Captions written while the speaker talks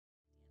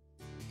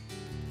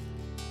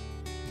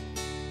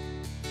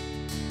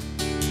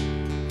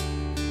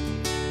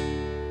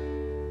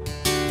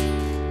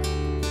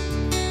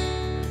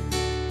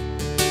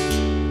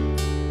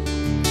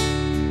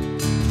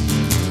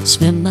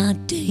Spent my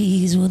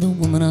days with a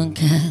woman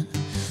unkind,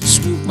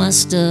 smoked my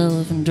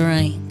stuff and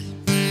drank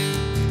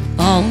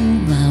all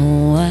my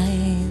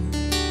wine.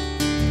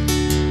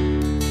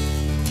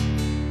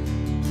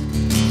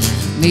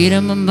 Made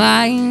up my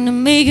mind to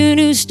make a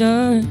new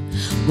start,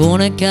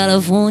 going to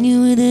California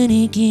with an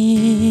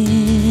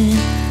aching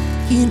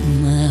in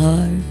my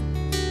heart.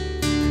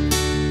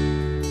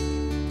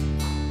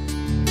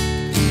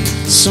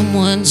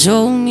 Someone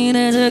told me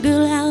there's a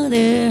girl out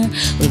there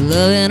with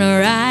love in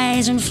her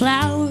eyes and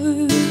flowers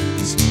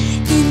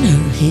in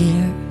her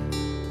hair.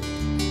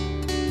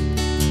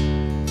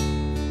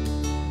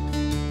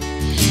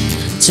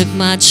 Took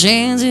my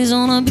chances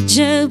on a big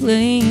jet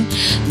plane,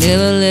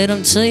 never let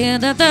them tell you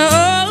that they're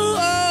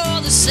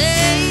all the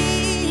same.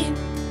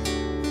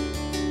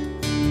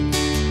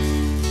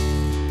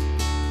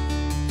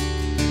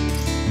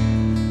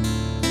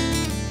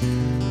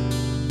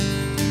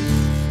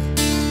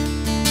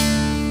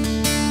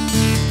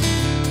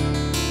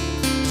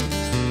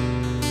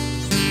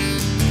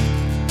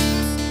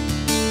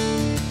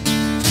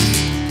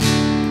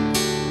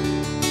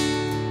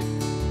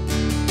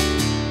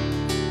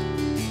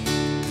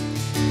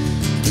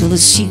 Well, the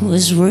sea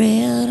was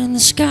red and the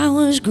sky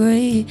was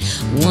gray,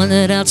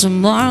 wondered how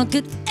tomorrow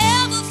could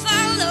ever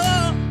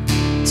follow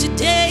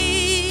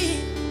today.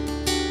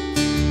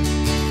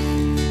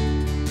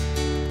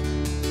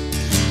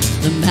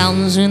 The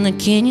mountains and the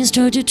canyons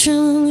started to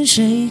tremble and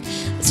shake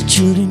as the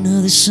children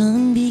of the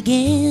sun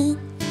began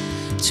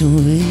to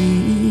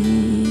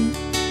wake.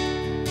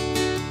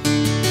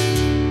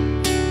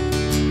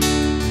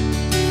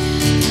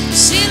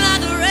 Seemed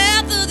like the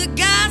wrath of the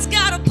gods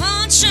got a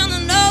punch on the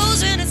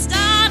nose and it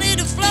started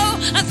to flow.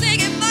 I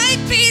think it might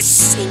be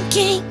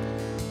sinking.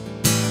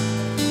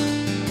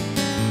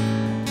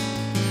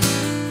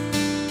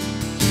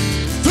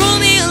 Throw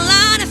me a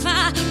line if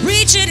I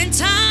reach it in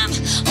time.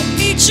 I'll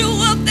meet you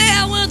up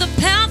there where the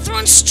path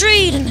runs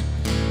straight and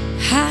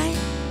high.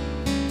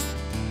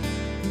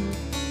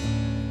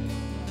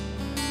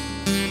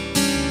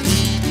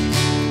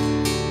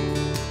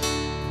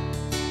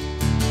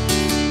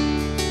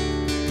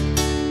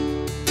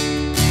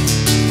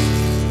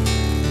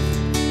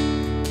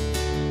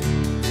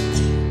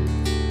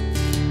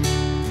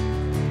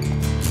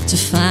 To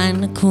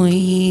find a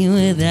queen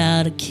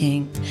without a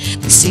king.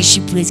 They say she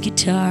plays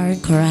guitar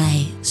and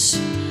cries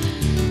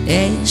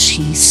as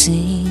she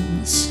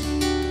sings.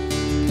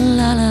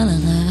 La la la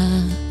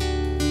la.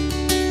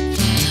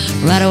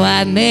 Ride a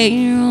white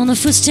mare on the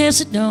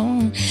footsteps of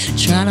dawn,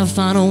 trying to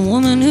find a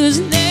woman who's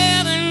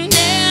never,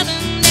 never,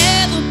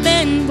 never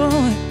been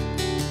born.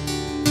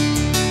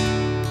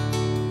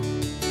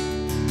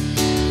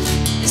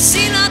 It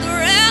seemed like the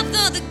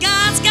wrath of the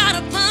gods got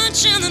a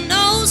punch in the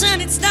nose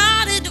and it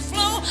started to flow.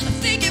 I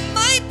think it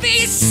might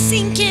be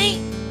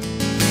sinking.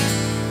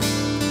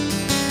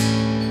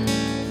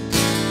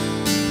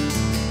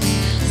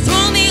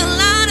 Throw me a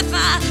line if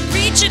I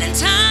reach it in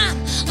time.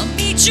 I'll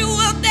meet you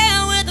up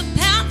there where the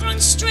path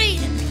runs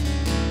straight and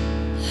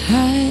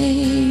high.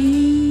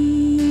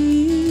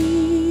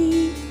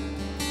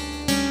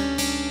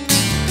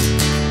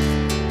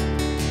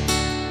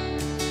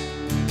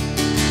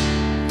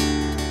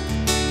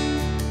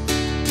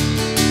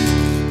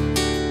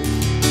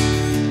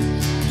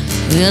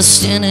 We're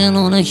standing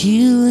on a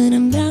hill in a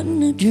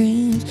mountain of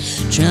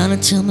dreams, trying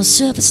to tell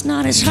myself it's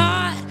not as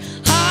hard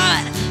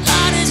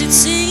as it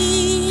seems.